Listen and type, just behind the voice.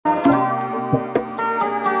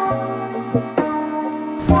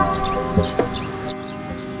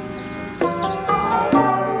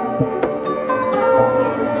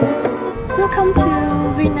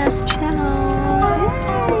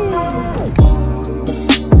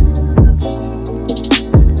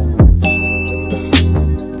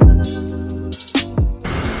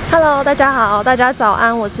Hello， 大家好，大家早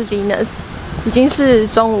安，我是 Venus， 已经是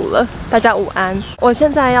中午了，大家午安。我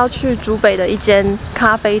现在要去竹北的一间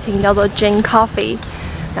咖啡厅，叫做 Jane Coffee，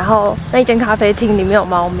 然后那一间咖啡厅里面有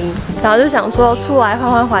猫咪，然后就想说出来换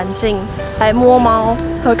换环境，来摸猫、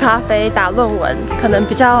喝咖啡、打论文，可能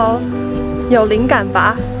比较有灵感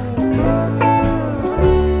吧。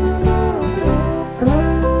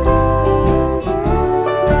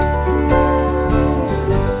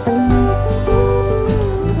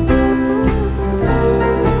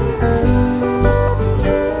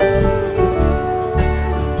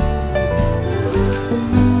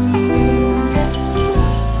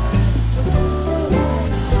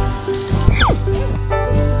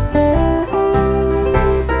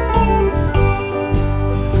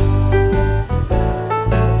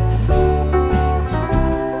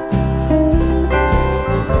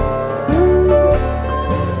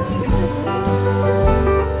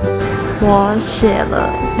我写了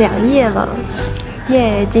2页了，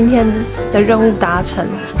耶！今天的任务达成。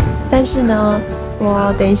但是呢，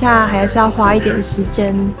我等一下还是要花一点时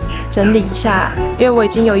间整理一下，因为我已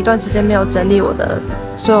经有一段时间没有整理我的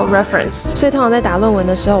所有 reference， 所以通常在打论文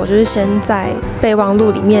的时候，我就是先在备忘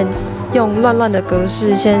录里面用乱乱的格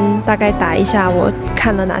式，先大概打一下我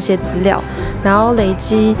看了哪些资料，然后累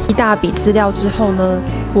积一大笔资料之后呢，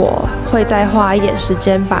我会再花一点时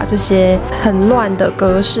间把这些很乱的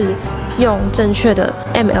格式用正确的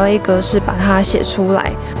MLA 格式把它写出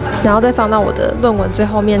来，然后再放到我的论文最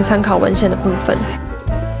后面参考文献的部分。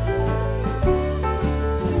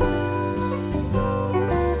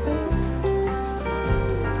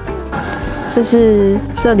这是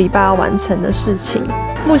这礼拜要完成的事情。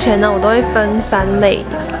目前呢，我都会分3类，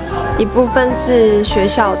一部分是学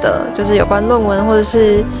校的，就是有关论文或者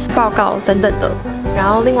是报告等等的。然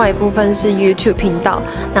后另外一部分是 YouTube 频道，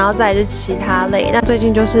然后再来就是其他类。那最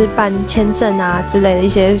近就是办签证啊之类的一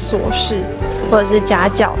些琐事，或者是家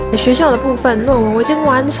教。学校的部分论文我已经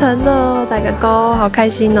完成了，打个勾，好开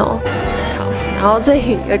心哦。好，然后这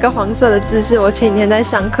里有一个黄色的字，是我前几天在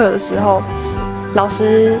上课的时候，老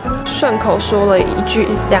师顺口说了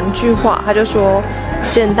2句话，他就说：“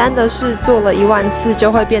简单的事做了1万次，就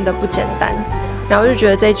会变得不简单。”然后就觉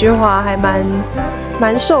得这句话还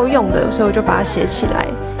蛮受用的，所以我就把它写起来。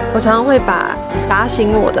我常常会打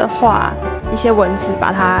醒我的话，一些文字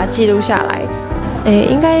把它记录下来。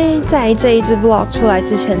应该在这一支 Vlog 出来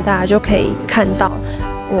之前，大家就可以看到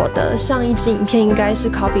我的上一支影片应该是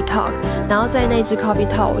Coffee Talk， 然后在那支 Coffee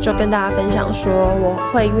Talk 我就跟大家分享说，我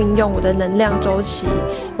会运用我的能量周期、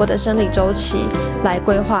我的生理周期来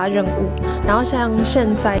规划任务。然后像现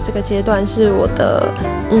在这个阶段是我的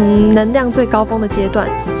能量最高峰的阶段，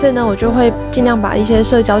所以呢，我就会尽量把一些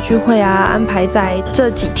社交聚会啊安排在这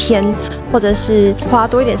几天，或者是花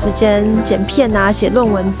多一点时间剪片啊、写论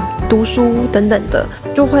文、读书等等的，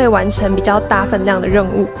就会完成比较大分量的任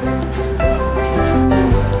务。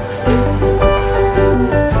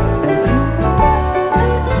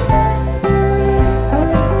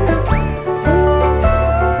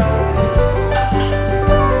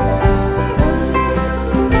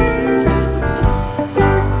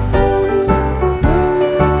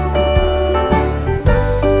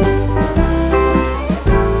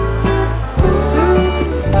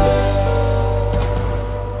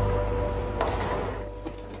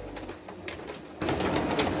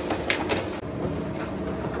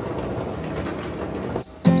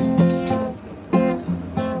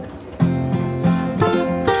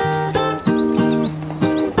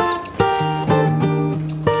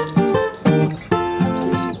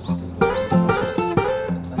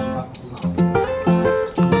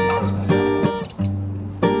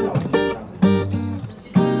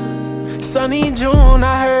Sunny June,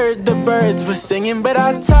 I heard the birds were singing, but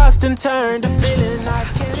I tossed and turned, a feeling I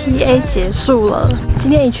can't. TA 结束了，今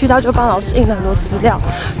天一去到就帮老师印了很多资料，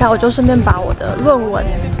然后我就顺便把我的论文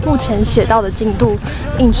目前写到的进度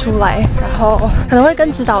印出来，然后可能会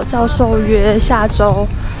跟指导教授约下周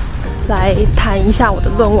来谈一下我的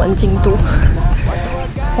论文进度。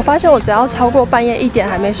我发现我只要超过半夜1点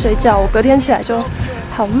还没睡觉，我隔天起来就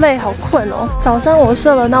好累好困哦。早上我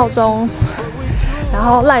设了闹钟，然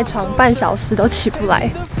后赖床半小时都起不来，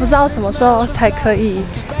不知道什么时候才可以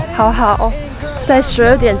好好在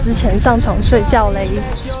12点之前上床睡觉嘞。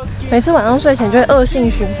每次晚上睡前就会恶性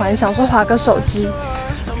循环，想说滑个手机，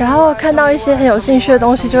然后看到一些很有兴趣的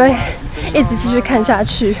东西，就会一直继续看下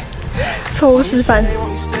去。错误示范。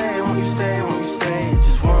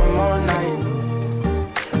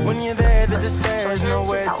首先是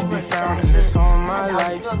导论再看到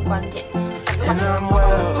理论观点。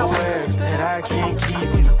教授会强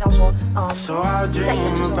调说，在以前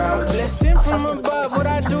就是我们相信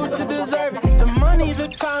的观点。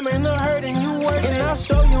I'm in the hurt and you work, and I'll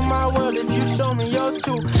show you my world if you show me yours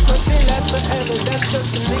too. Nothing lasts forever, that's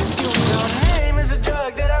just an excuse. Now name is a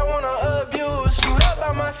drug that I wanna abuse. Shoot up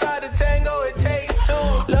by my side, a tango, it takes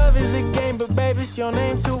two. Love is a game, but baby, it's your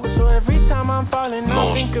name too. So every time I'm falling,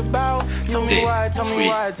 I think about. Tell me why, tell me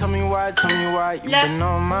why, tell me why, tell me why you've been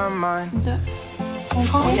on my mind. En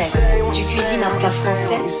français, tu cuisines un plat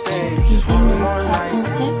français.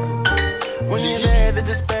 When you're there, the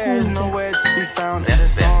despair is nowhere to be found, and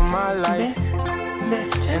it's all my life.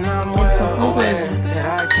 And I'm well aware that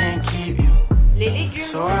I can't keep you,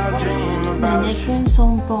 so I'll dream about Les you. légumes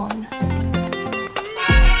sont bons.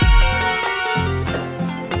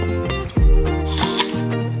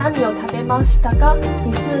 那你有食べましたか？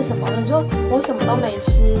你吃了什么？你说我什么都没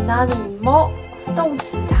吃。那你も动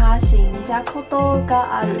词他形加こと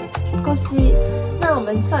がある。引っ越し。那我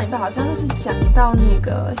们上一半好像就是讲到那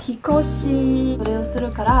个引っ越し。それをす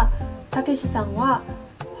るから、たけしさんは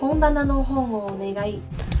本棚の本をお願い。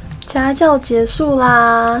家教结束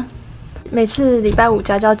啦。每次礼拜五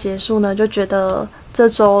家教结束呢，就觉得这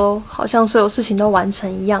周好像所有事情都完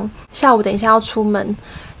成一样。下午等一下要出门。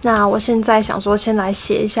那我现在想说，先来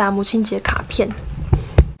写一下母亲节卡片。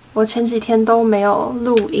我前几天都没有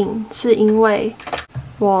录影，是因为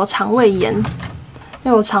我肠胃炎，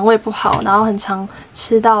因为我肠胃不好，然后很常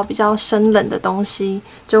吃到比较生冷的东西，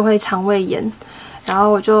就会肠胃炎，然后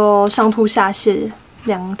我就上吐下泻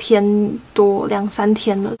2天多，2、3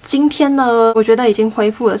天了。今天呢，我觉得已经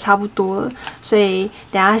恢复的差不多了，所以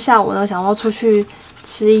等一下下午呢，想要出去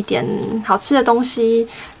吃一点好吃的东西，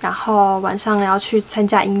然后晚上要去参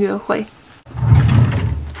加音乐会。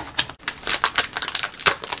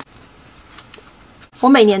我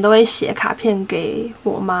每年都会写卡片给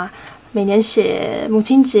我妈，每年写母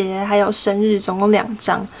亲节还有生日，总共2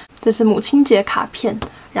张。这是母亲节卡片，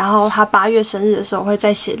然后她8月生日的时候会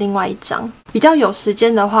再写另外1张。比较有时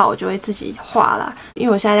间的话，我就会自己画啦，因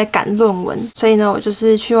为我现在在赶论文，所以呢，我就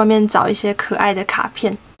是去外面找一些可爱的卡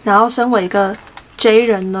片。然后身为一个 J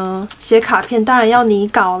人呢，写卡片当然要拟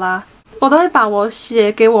稿啦。我都会把我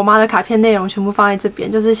写给我妈的卡片内容全部放在这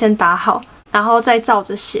边，就是先打好，然后再照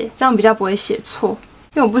着写，这样比较不会写错。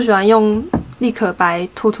因为我不喜欢用立可白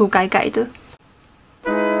涂涂改改的。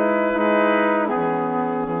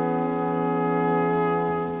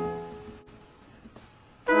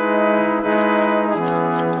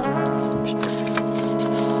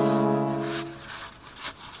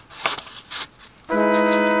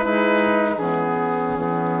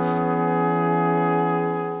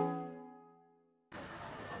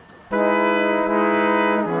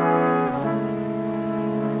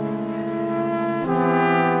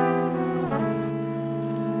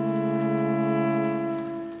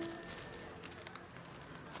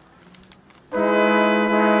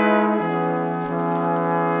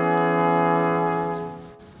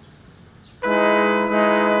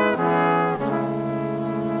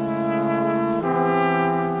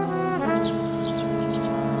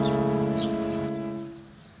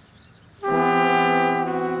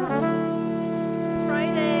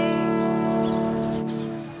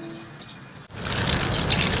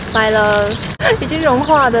买了已经融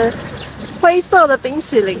化的灰色的冰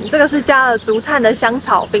淇淋，这个是加了竹炭的香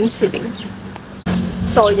草冰淇淋，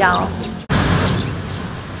手摇。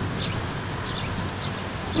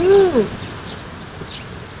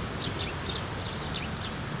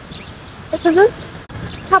可是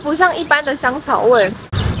它不像一般的香草味，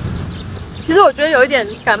其实我觉得有一点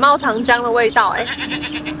感冒糖浆的味道，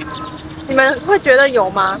你们会觉得有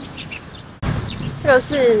吗？这个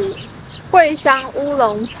是桂香乌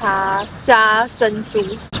龙茶加珍珠，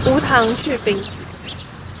无糖去冰，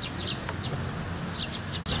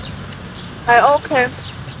还 OK。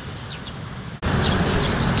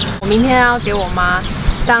我明天要给我妈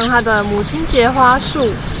当她的母亲节花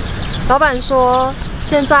束。老板说，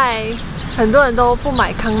现在很多人都不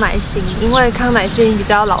买康乃馨，因为康乃馨比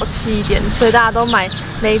较老气一点，所以大家都买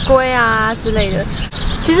玫瑰啊之类的。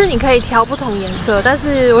其实你可以挑不同颜色，但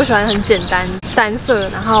是我喜欢很简单单色，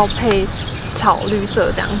然后配草绿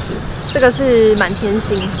色这样子。这个是满天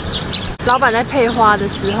星。老板在配花的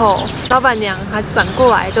时候，老板娘还转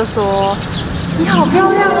过来就说：“你好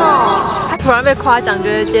漂亮哦！”她突然被夸奖，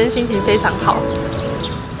觉得今天心情非常好。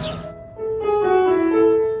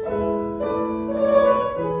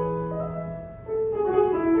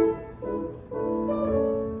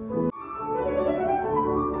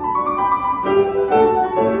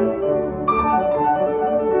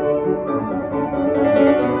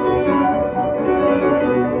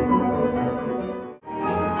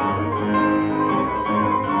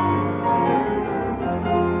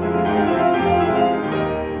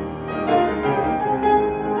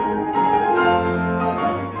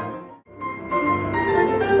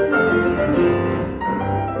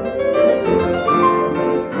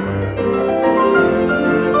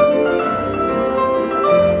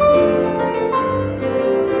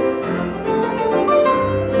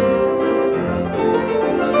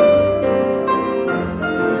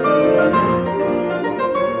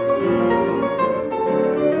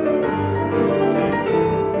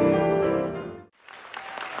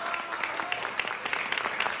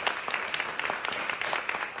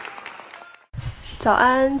早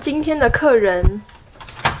安，今天的客人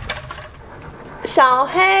小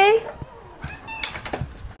黑。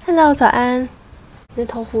Hello， 早安。你在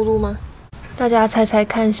偷呼噜吗？大家猜猜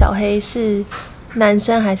看，小黑是男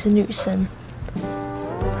生还是女生？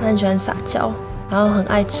他很喜欢撒娇，然后很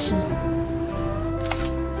爱吃。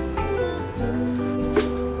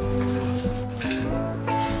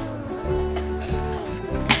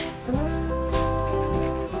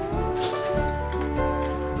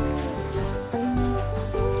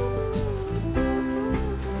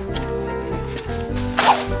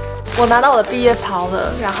我拿到我的毕业袍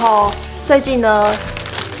了，然后最近呢，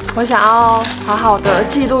我想要好好的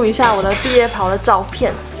记录一下我的毕业袍的照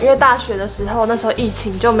片，因为大学的时候那时候疫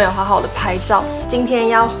情就没有好好的拍照。今天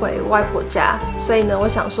要回外婆家，所以呢，我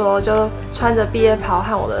想说就穿着毕业袍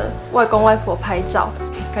和我的外公外婆拍照，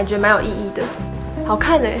感觉蛮有意义的，好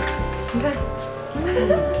看哎，你看，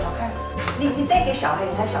好看。你带给小黑，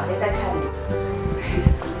你看小黑在看你。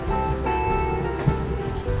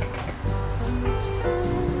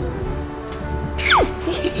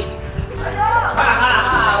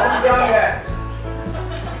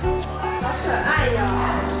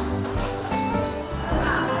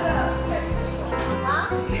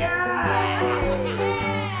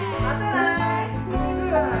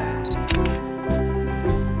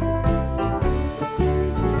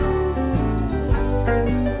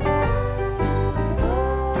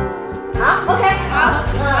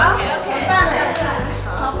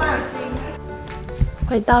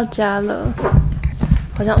回到家了，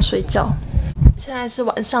好想睡觉。现在是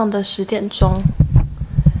晚上的10点钟，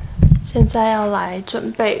现在要来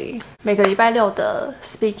准备每个礼拜6的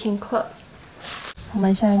Speaking Club。我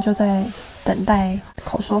们现在就在等待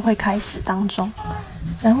口说会开始当中，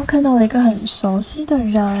然后看到了一个很熟悉的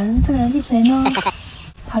人，这个人是谁呢？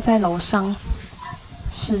他在楼上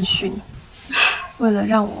视讯，为了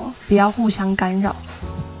让我不要互相干扰。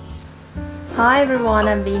Hi everyone,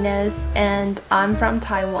 I'm Venus and I'm from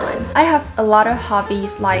Taiwan. I have a lot of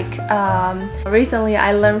hobbies like recently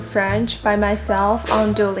I learned French by myself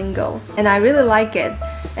on Duolingo and I really like it.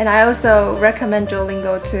 And I also recommend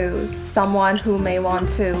Duolingo to someone who may want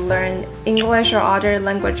to learn English or other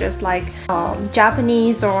languages like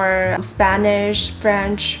Japanese or Spanish,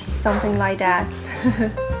 French, something like that.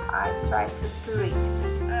 I try to do it.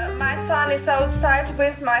 My son is outside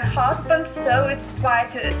with my husband, so it's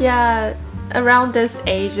quite... Yeah. Around this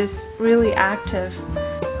age is really active.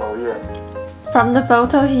 So yeah. From the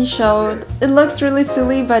photo he showed, it looks really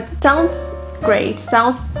silly but sounds great.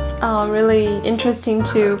 Sounds really interesting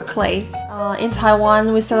to play. In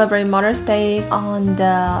Taiwan, we celebrate Mother's Day on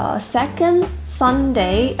the 2nd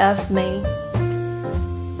Sunday of May.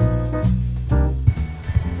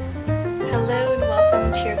 Hello and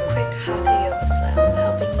welcome to your quick Hatha Yoga flow,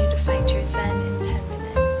 helping you to find your Zen in 10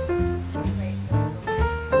 minutes.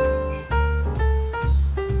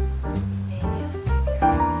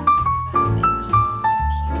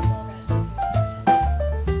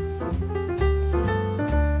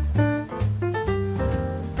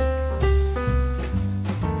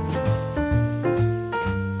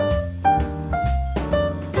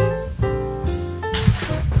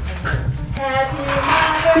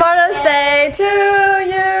 Mother's Day to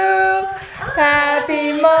you,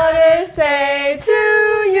 Happy Mother's Day to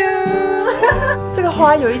you 。这个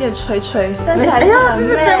花有一点垂垂，但是还是这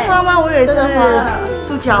是真花吗？我以为是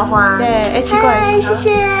塑胶花。对，哎，奇怪，谢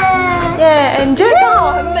谢。耶，哎，你今天刚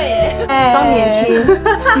好很美哎，装年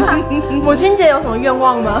轻。母亲节有什么愿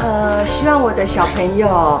望吗？希望我的小朋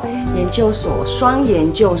友研究所双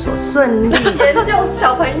研究所顺利。研究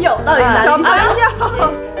小朋友到底哪里？小朋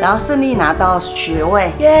友。然后顺利拿到学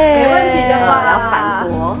位，耶，没问题的话，然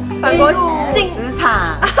后返国进职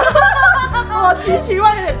场。哦，期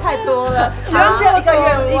望有点太多了，期望只有一个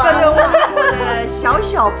愿望。我的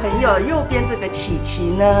小朋友右边这个琪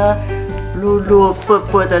琪呢，露露伯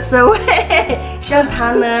伯的这位，希望他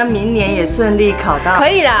呢明年也顺利考到可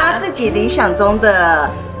以啦，他自己理想中的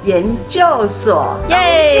研究所。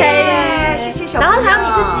耶，谢谢小朋友。然后还有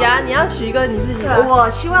你自己啊，你要取一个你自己的。我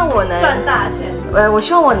希望我能赚大钱。我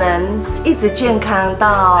希望我能一直健康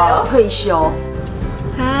到退休。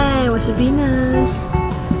嗨，我是 Venus。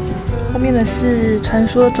后面的是传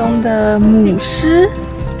说中的母狮，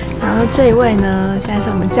然后这一位呢，现在是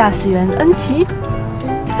我们驾驶员恩琪。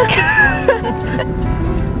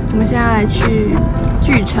我们现在来去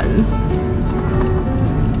巨城，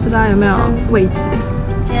不知道有没有位置。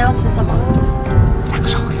今天要吃什么？藏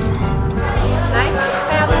寿司。